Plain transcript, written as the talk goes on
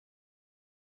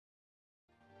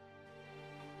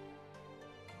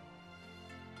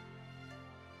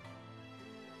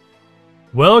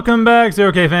Welcome back,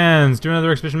 OK fans, to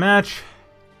another exhibition match.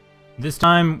 This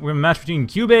time, we're in a match between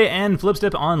Kyubey and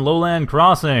Flipstip on Lowland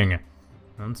Crossing.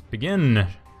 Let's begin.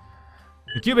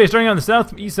 Kyubey starting on the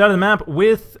southeast side of the map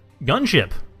with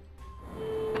Gunship.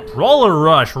 Brawler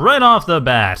Rush right off the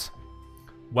bat.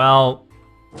 While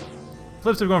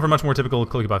Flipstip going for a much more typical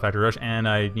Cloaky Factory Rush, and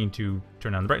I need to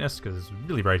turn down the brightness because it's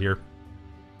really bright here.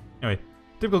 Anyway,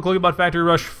 typical Cloaky Factory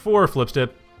Rush for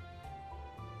Flipstip.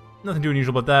 Nothing too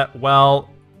unusual about that. While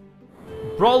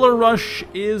Brawler Rush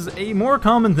is a more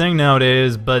common thing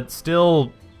nowadays, but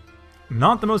still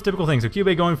not the most typical thing. So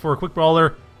Kyubey going for a quick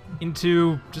brawler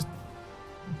into just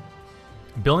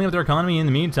building up their economy in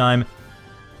the meantime.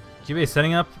 Kyubey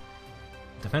setting up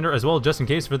Defender as well, just in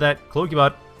case for that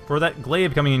Cloakybot, for that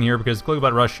glaive coming in here, because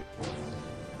Cloakybot Rush,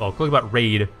 well, Cloakybot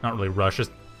Raid, not really Rush,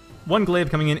 just one glaive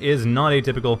coming in is not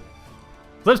atypical.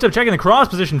 Flipstip checking the cross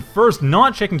position first,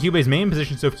 not checking Kyubey's main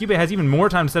position, so if Kyubey has even more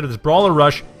time to set up this Brawler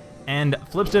Rush, and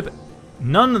Flipstip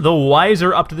none the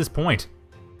wiser up to this point.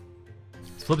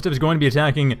 Flipstip is going to be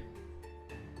attacking,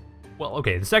 well,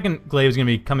 okay, the second glaive is going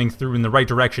to be coming through in the right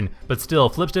direction, but still,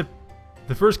 Flipstip,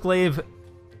 the first glaive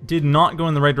did not go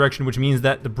in the right direction, which means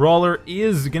that the Brawler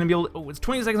is going to be able to, oh, it's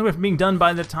 20 seconds away from being done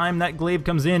by the time that glaive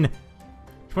comes in.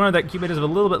 Point out that Kyubey does have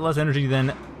a little bit less energy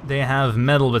than they have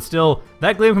metal, but still,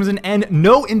 that glaive comes in and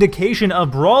no indication of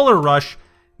Brawler Rush.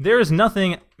 There's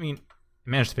nothing, I mean, I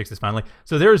managed to fix this finally,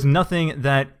 so there's nothing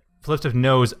that Flipstip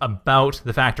knows about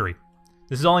the factory.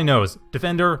 This is all he knows.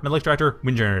 Defender, metal extractor,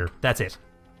 wind generator. That's it.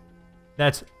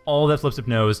 That's all that Flipstip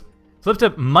knows.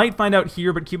 Flipstip might find out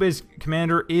here, but Kyubey's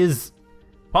commander is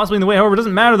possibly in the way. However, it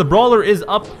doesn't matter. The Brawler is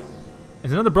up.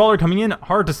 There's another Brawler coming in.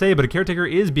 Hard to say, but a Caretaker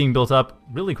is being built up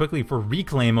really quickly for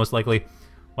reclaim, most likely.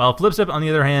 While Flipstip, on the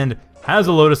other hand, has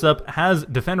a Lotus up, has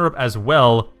Defender up as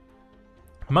well.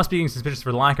 Must be getting suspicious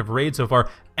for the lack of raid so far.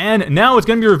 And now it's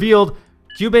going to be revealed.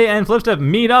 Kyubey and Flipstip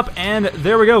meet up, and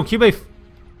there we go. Kyubey,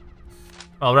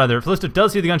 well, rather, Flipstip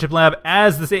does see the Gunship Lab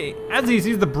as he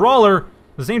sees the Brawler.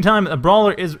 At the same time, the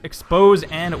Brawler is exposed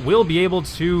and will be able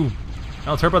to,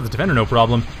 well, tear apart the Defender, no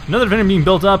problem. Another Defender being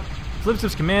built up.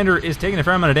 Flipstip's commander is taking a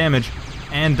fair amount of damage,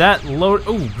 and that load,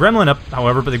 oh, Gremlin up,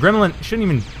 however, but the Gremlin shouldn't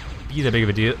even be that big of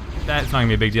a deal. That's not going to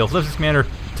be a big deal. Flipstip's commander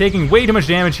taking way too much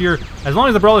damage here. As long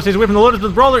as the Brawler stays away from the Lotus, but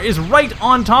the Brawler is right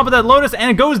on top of that Lotus, and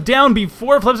it goes down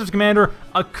before Flipstip's commander,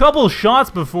 a couple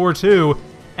shots before too,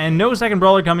 and no second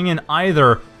Brawler coming in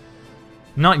either.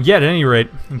 Not yet, at any rate.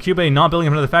 And Kyubey not building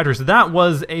up another factory, so that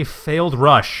was a failed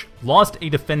rush. Lost a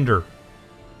Defender.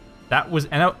 That was,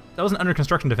 and that was an under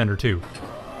construction Defender too.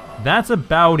 That's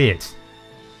about it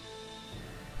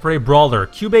for a Brawler.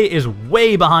 Kyubey is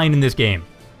way behind in this game.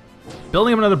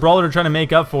 Building up another Brawler to try to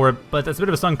make up for it, but that's a bit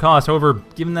of a sunk cost. However,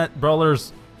 given that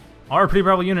Brawlers are a pretty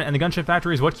powerful unit, and the Gunship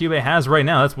Factory is what Kyubey has right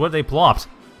now, that's what they plopped.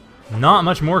 Not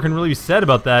much more can really be said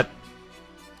about that.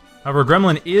 However,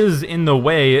 Gremlin is in the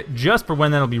way just for when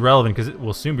that'll be relevant, because it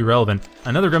will soon be relevant.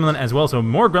 Another Gremlin as well, so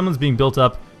more Gremlins being built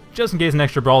up just in case an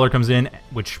extra Brawler comes in,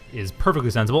 which is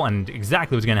perfectly sensible and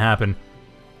exactly what's going to happen.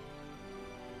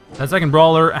 That second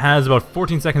Brawler has about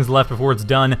 14 seconds left before it's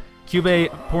done. Kyubey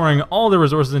pouring all their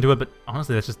resources into it, but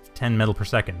honestly that's just 10 metal per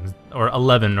second, or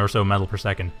 11 or so metal per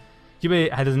second.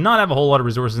 Kyubey does not have a whole lot of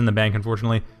resources in the bank,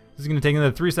 unfortunately. This is going to take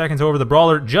another 3 seconds. However, the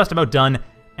Brawler just about done,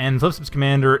 and Flipstip's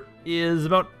commander is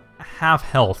about half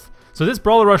health. So this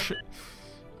Brawler Rush,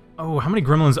 oh, how many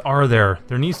Gremlins are there?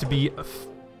 There needs to be, oh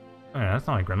yeah, that's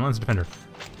not a Gremlin, it's a Defender.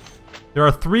 There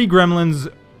are 3 Gremlins,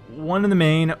 one in the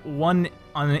main, one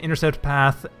on an intercept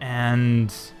path,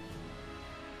 and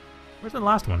where's the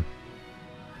last one?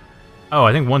 Oh,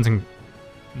 I think one's in,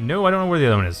 no, I don't know where the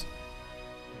other one is.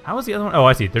 How is the other one? Oh,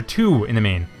 I see, there are 2 in the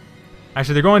main.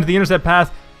 Actually, they're going to the intercept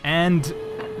path, and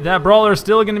that Brawler is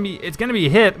still going to be, it's going to be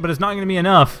hit, but it's not going to be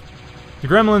enough. The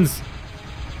Gremlins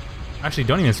actually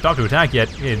don't even stop to attack yet.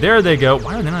 Okay, there they go.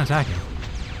 Why are they not attacking?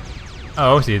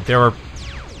 Oh, I see, there were,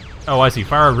 oh, I see,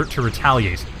 fire to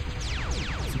retaliate.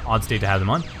 It's an odd state to have them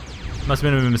on. Must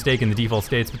have been a mistake in the default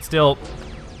states, but still,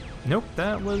 nope,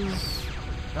 that was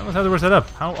how they were set up.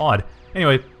 How odd.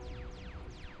 Anyway,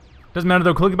 doesn't matter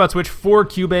though. Cloakybot switch for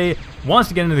Kyubey wants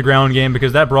to get into the ground game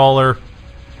because that Brawler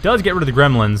does get rid of the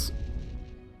Gremlins,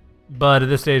 but at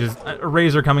this stage is a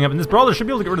Razor coming up, and this Brawler should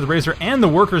be able to get rid of the Razor and the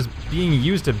workers being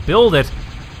used to build it.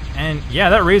 And yeah,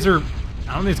 that Razor,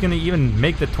 I don't think it's going to even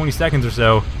make the 20 seconds or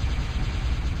so.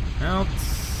 Well,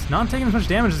 it's not taking as much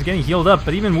damage as getting healed up,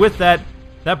 but even with that,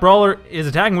 that Brawler is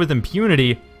attacking with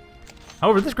impunity.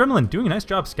 However, this Gremlin doing a nice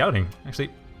job scouting. Actually,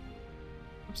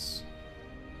 oops.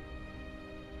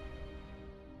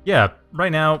 Yeah,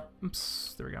 right now,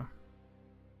 oops, there we go.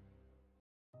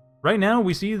 Right now,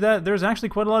 we see that there's actually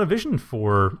quite a lot of vision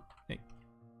for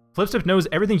Flipstip knows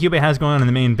everything Kyubey has going on in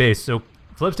the main base, so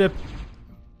Flipstip,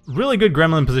 really good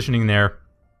gremlin positioning there.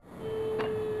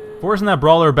 Forcing that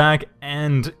brawler back,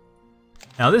 and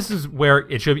now this is where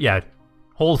it should be, yeah,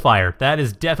 hold fire. That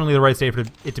is definitely the right state for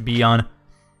it to be on.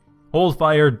 Hold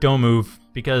fire, don't move,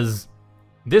 because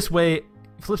this way,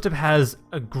 Flipstip has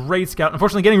a great scout.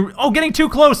 Unfortunately, getting too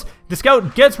close! The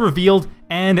scout gets revealed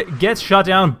and gets shot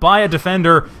down by a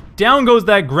defender. Down goes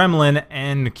that gremlin,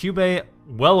 and Kyubey,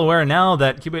 well aware now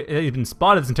that Kyubey had been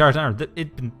spotted this entire time, or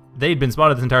they'd been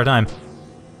spotted this entire time.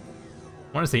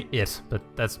 I want to say it, but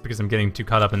that's because I'm getting too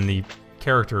caught up in the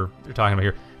character they're talking about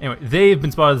here. Anyway, they've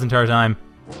been spotted this entire time.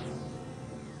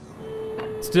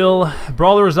 Still,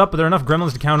 Brawler is up, but there are enough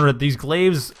gremlins to counter it. These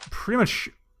glaives pretty much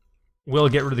will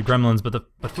get rid of the gremlins, but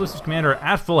Flipstip's commander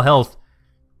at full health.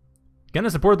 Gonna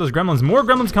support those gremlins. More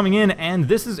gremlins coming in, and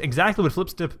this is exactly what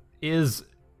Flipstip is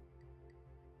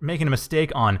making a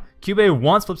mistake on. Kyubey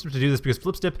wants Flipstip to do this because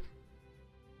Flipstip,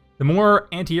 the more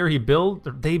anti-air they build,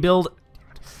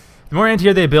 the more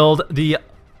anti-air they build, the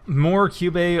more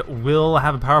Kyubey will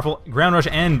have a powerful ground rush,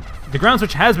 and the ground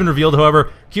switch has been revealed,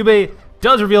 however. Kyubey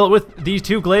does reveal it with these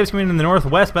two glaives coming in the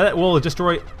northwest, but that will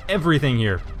destroy everything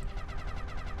here.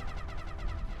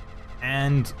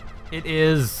 And it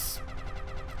is,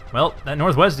 well, that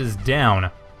northwest is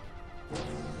down.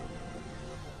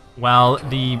 While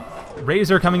the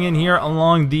Razor coming in here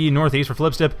along the northeast for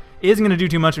Flipstip isn't going to do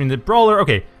too much. I mean, the Brawler,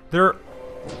 okay, their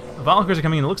Valkyries are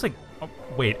coming in. It looks like, oh,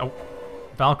 wait,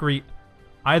 Valkyrie,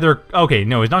 either, okay,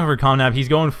 no, he's not going for a Comnab. He's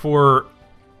going for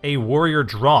a Warrior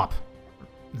drop.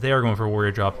 They are going for a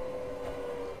Warrior drop.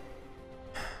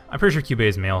 I'm pretty sure Kyubey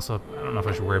is male, so I don't know if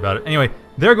I should worry about it. Anyway,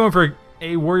 they're going for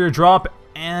a Warrior drop,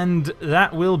 and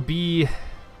that will be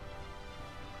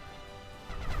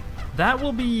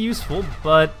useful,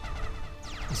 but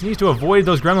he needs to avoid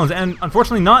those gremlins, and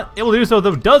unfortunately not able to do so,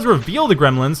 though does reveal the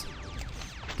gremlins.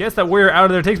 Gets that warrior out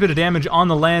of there, takes a bit of damage on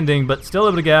the landing, but still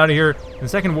able to get out of here. And the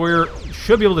second warrior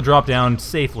should be able to drop down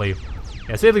safely.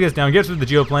 Yeah, safely gets down, gets rid of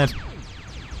the geoplant.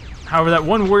 However, that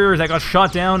one warrior that got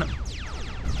shot down,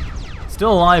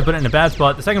 still alive, but in a bad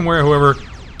spot. The second warrior, however,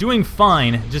 doing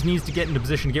fine, just needs to get into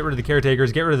position to get rid of the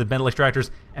caretakers, get rid of the metal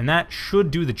extractors, and that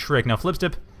should do the trick. Now,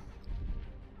 Flipstip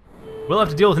will have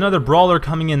to deal with another brawler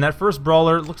coming in. That first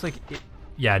brawler looks like,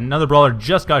 yeah, another brawler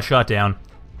just got shot down.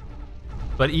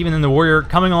 But even then, the warrior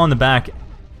coming on the back,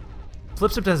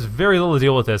 Flipstip has very little to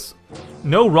deal with this.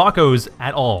 No Rockos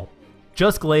at all.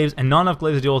 Just glaives, and not enough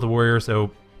glaives to deal with the warrior, so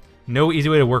no easy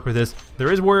way to work with this.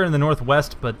 There is warrior in the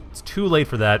northwest, but it's too late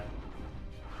for that.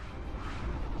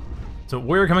 So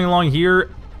warrior coming along here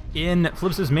in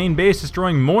Flipstip's main base,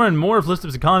 destroying more and more of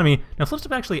Flipstip's economy. Now,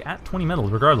 Flipstip actually at 20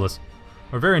 metals, regardless.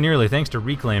 Or very nearly, thanks to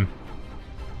Reclaim.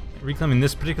 Reclaiming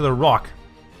this particular rock.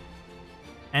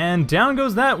 And down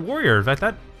goes that warrior. In fact,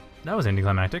 that was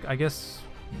anticlimactic. I guess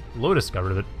Lotus got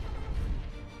rid of it.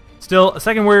 Still, a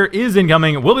second warrior is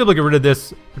incoming. We'll be able to get rid of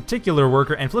this particular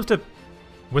worker. And Flipstip,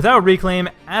 without Reclaim,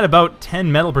 at about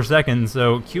 10 metal per second.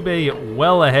 So Kyubey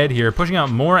well ahead here, pushing out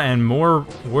more and more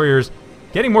warriors.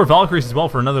 Getting more Valkyries as well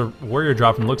for another warrior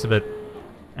drop from the looks of it.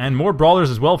 And more brawlers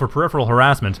as well for peripheral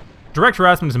harassment. Direct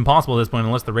harassment is impossible at this point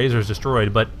unless the Razor is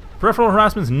destroyed, but peripheral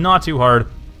harassment is not too hard.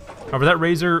 However, that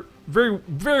Razor, very,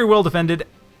 very well defended,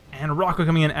 and Rocco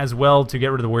coming in as well to get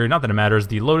rid of the warrior. Not that it matters,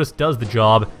 the Lotus does the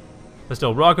job, but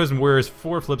still, Roccos and warriors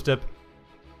for Flipstip,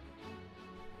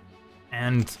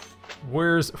 and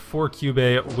warriors for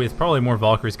Kyubey, with probably more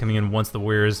Valkyries coming in once the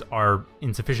warriors are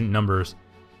in sufficient numbers.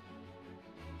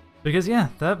 Because yeah,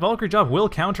 that Valkyrie job will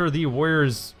counter the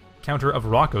warriors' counter of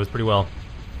Roccos pretty well.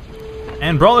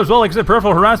 And Brawler as well, like I said,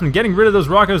 peripheral harassment, getting rid of those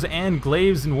Roccos and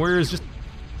glaives and warriors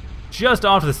just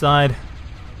off to the side.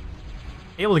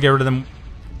 Able to get rid of them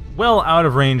well out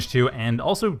of range too, and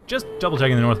also just double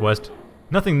checking the northwest.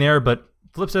 Nothing there, but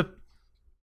Flipstip,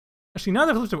 actually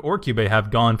neither Flipstip or Kyubey have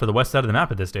gone for the west side of the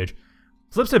map at this stage.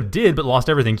 Flipstip did, but lost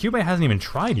everything. Kyubey hasn't even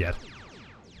tried yet.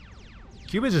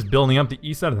 Kyubey's just building up the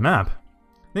east side of the map.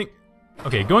 I think,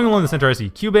 okay, going along the center I see,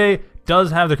 Kyubey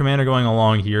does have the commander going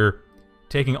along here,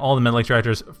 taking all the metal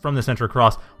extractors from the center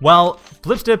across, while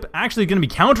Flipstip actually going to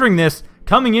be countering this,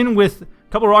 coming in with a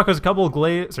couple Roccos, a couple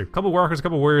glaives, sorry, a couple Roccos, a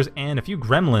couple warriors, and a few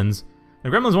gremlins. The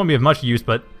gremlins won't be of much use,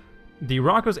 but the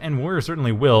Roccos and warriors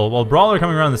certainly will, while Brawler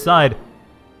coming around the side,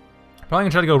 probably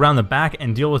going to try to go around the back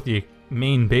and deal with the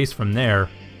main base from there.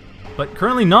 But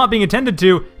currently not being attended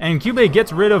to, and Kyubey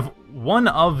gets rid of one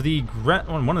of the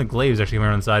glaives actually coming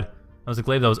around the side. That was a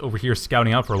glaive that was over here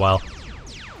scouting out for a while.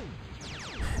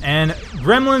 And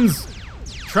Gremlins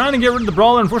trying to get rid of the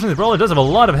Brawler. Unfortunately, the Brawler does have a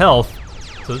lot of health,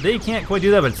 so they can't quite do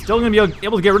that, but still going to be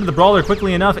able to get rid of the Brawler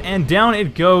quickly enough, and down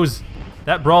it goes.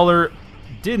 That Brawler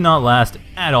did not last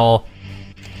at all.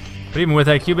 But even with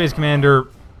that, Kyubey's commander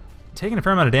taking a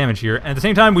fair amount of damage here. And at the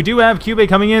same time, we do have Kyubey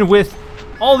coming in with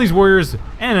all these warriors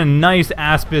and a nice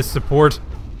Aspis support.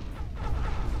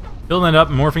 Building it up,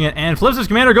 morphing it, and Flipstip's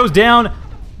commander goes down,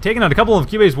 taking out a couple of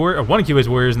Kyubey's warriors, one of Kyubey's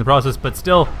warriors in the process, but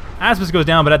still, Aspis goes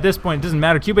down, but at this point, it doesn't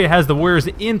matter. Kyubey has the warriors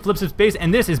in Flipstip's base,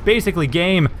 and this is basically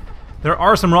game. There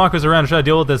are some rockets around to try to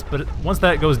deal with this, but once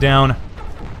that goes down,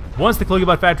 once the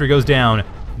Cloaky factory goes down,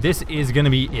 this is going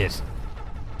to be it.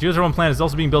 Geothermal plant is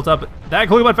also being built up. That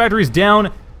Cloaky factory is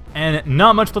down, and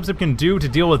not much Flipstip can do to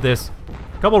deal with this.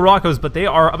 A couple of Rockos, but they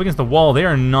are up against the wall. They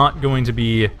are not going to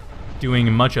be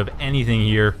doing much of anything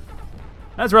here.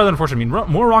 That's rather unfortunate. I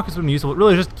mean, more rockets would be useful, but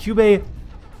really just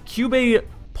Kyubey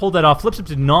pulled that off. Flipstip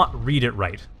did not read it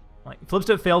right. Like,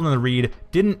 Flipstip failed in the read,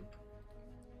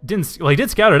 well, he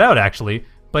did scout it out, actually,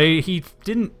 but he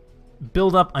didn't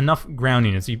build up enough ground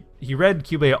units. He read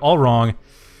Kyubey all wrong,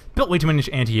 built way too many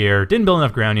anti-air, didn't build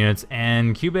enough ground units,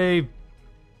 and Kyubey,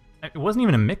 it wasn't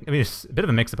even a mix. I mean, it's a bit of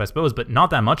a mix-up, I suppose, but not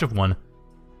that much of one.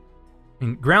 I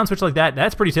mean, ground switch like that,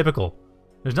 that's pretty typical.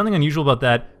 There's nothing unusual about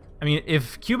that. I mean,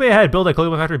 if Kyubey had built a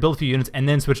Cloaky factory, built a few units, and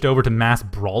then switched over to mass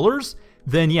brawlers,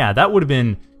 then yeah, that would have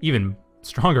been even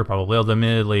stronger probably, although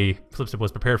admittedly, Flipstip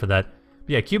was prepared for that. But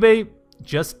yeah, Kyubey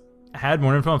just had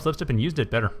more info on Flipstip and used it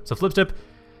better. So Flipstip,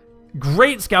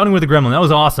 great scouting with the Gremlin, that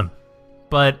was awesome.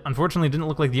 But unfortunately, it didn't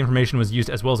look like the information was used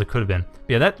as well as it could have been. But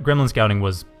yeah, that Gremlin scouting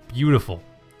was beautiful.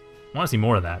 I want to see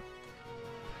more of that.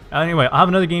 Anyway, I'll have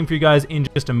another game for you guys in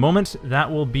just a moment. That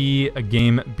will be a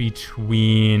game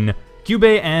between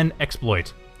Kyubey and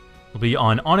Exploit. It'll be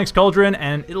on Onyx Cauldron,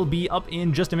 and it'll be up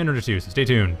in just a minute or two, so stay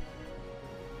tuned.